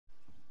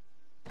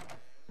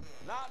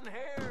Not in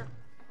here.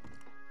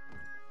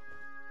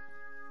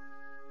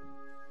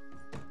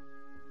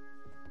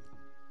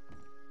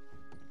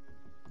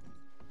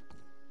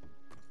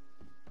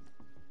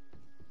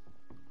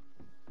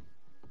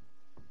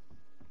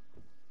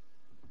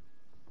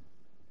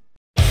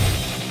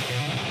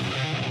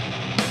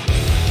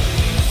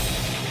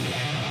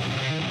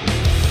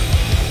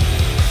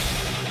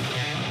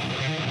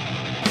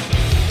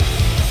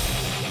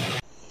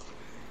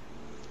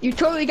 You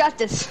totally got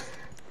this.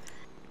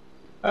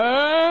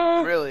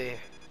 Really?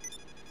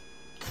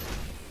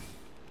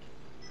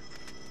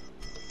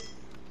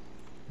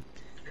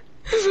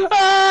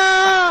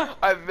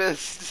 I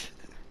missed.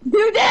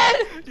 You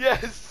did?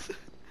 Yes.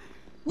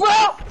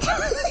 Well.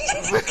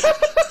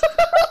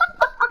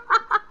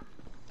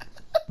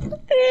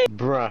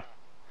 Bruh.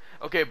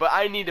 Okay, but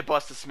I need to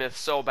bust a smith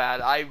so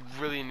bad. I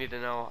really need to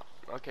know.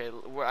 Okay,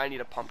 where I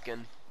need a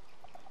pumpkin.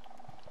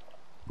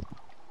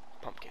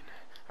 Pumpkin.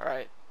 All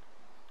right.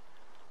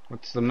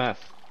 What's the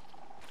meth?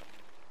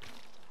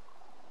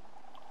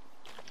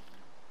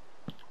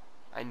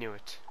 I knew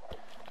it.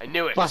 I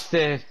knew it.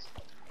 Busted.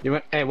 You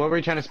went. Hey, what were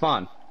you trying to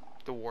spawn?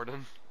 The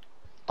warden.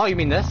 Oh, you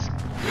mean this?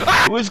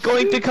 I was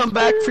going to come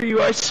back for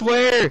you, I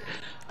swear!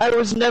 I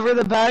was never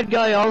the bad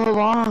guy all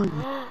along.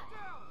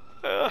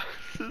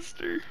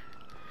 Sister.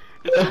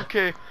 It's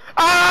okay.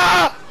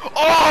 Ah!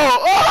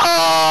 Oh!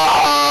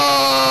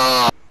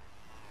 Oh!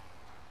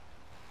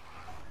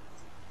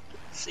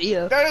 See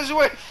ya. That is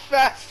way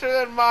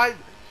faster than mine.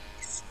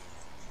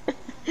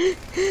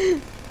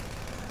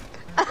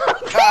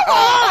 Come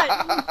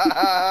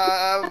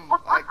on!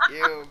 Fuck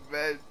you,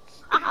 bitch.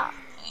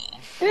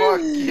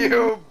 Fuck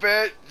you,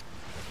 bitch.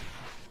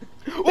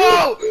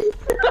 Whoa!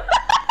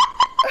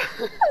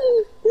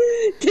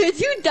 Did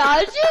you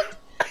dodge it?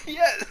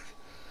 Yes.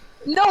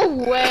 No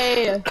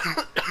way.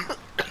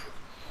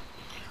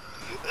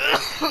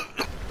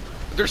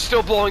 They're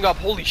still blowing up.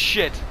 Holy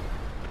shit.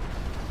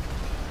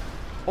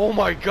 Oh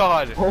my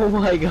god. Oh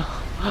my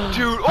god.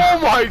 Dude, oh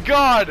my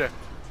god.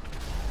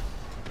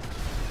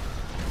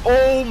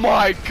 Oh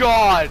my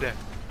god.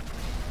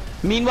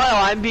 Meanwhile,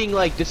 I'm being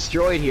like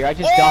destroyed here. I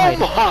just Oh died.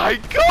 my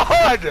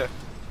god.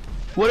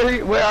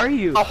 Where are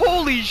you?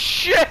 Holy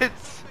shit.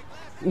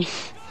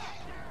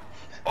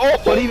 Oh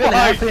What even my-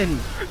 happened?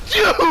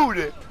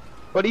 Dude.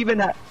 What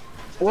even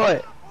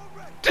what?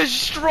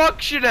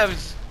 Destruction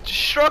has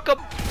struck up.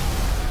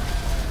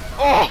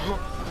 Oh.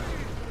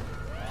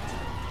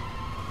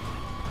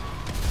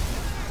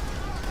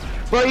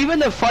 Bro, even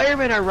the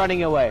firemen are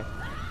running away.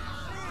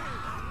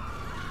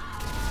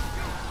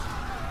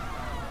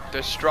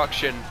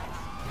 Destruction.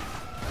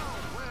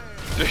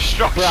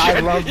 Destruction. Bro, I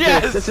love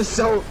yes. this.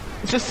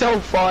 This is so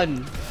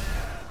fun.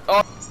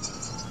 Oh.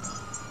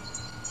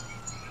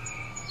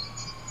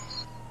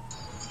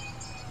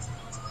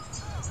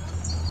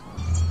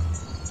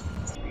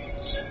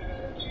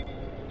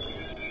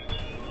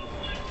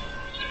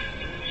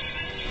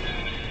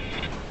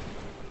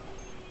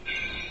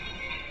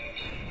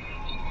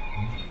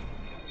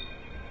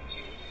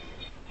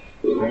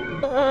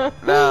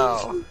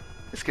 Now,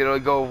 it's gonna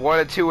go one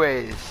of two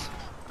ways.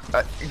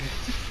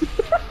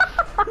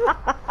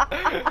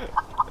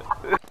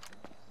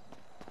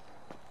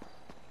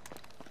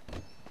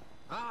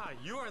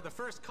 You are the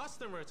first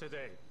customer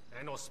today.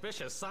 An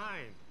auspicious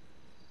sign.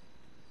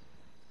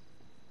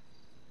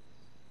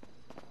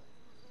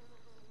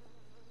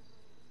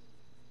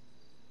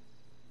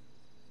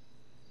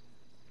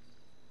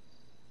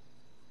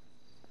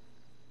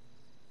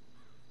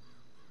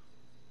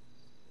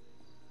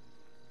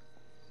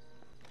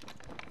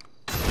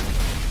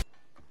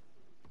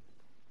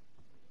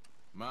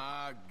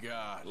 My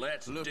God,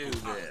 let's do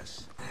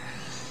this.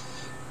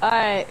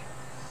 Alright.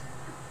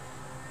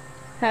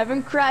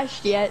 Haven't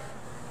crashed yet.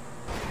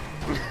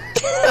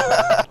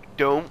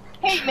 Don't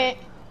Hey, man.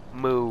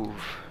 move.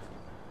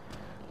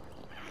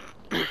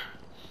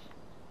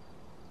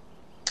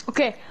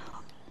 Okay.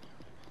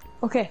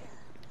 Okay.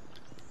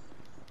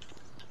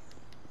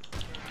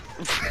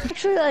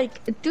 Actually,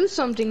 like, do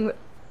something with...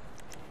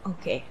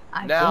 Okay,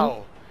 I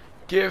Now,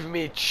 give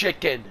me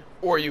chicken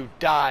or you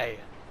die.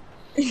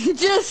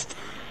 Just...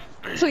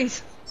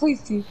 Please. Please,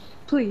 dude.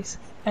 Please.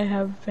 I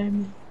have a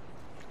family.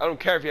 I don't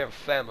care if you have a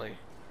family.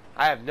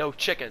 I have no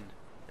chicken,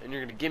 and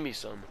you're gonna give me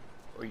some,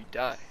 or you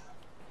die.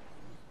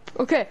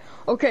 Okay.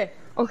 Okay.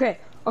 Okay.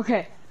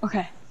 Okay.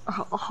 Okay.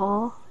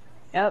 Uh-huh.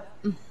 Yep.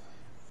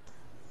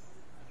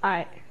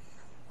 Alright.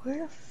 Where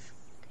the f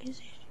is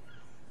it?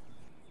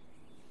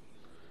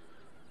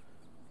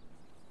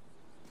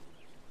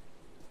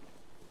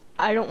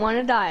 I don't want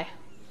to die.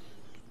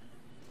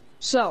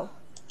 So.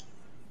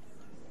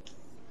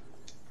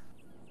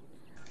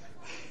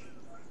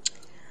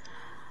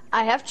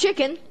 I have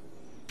chicken.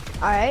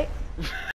 Alright.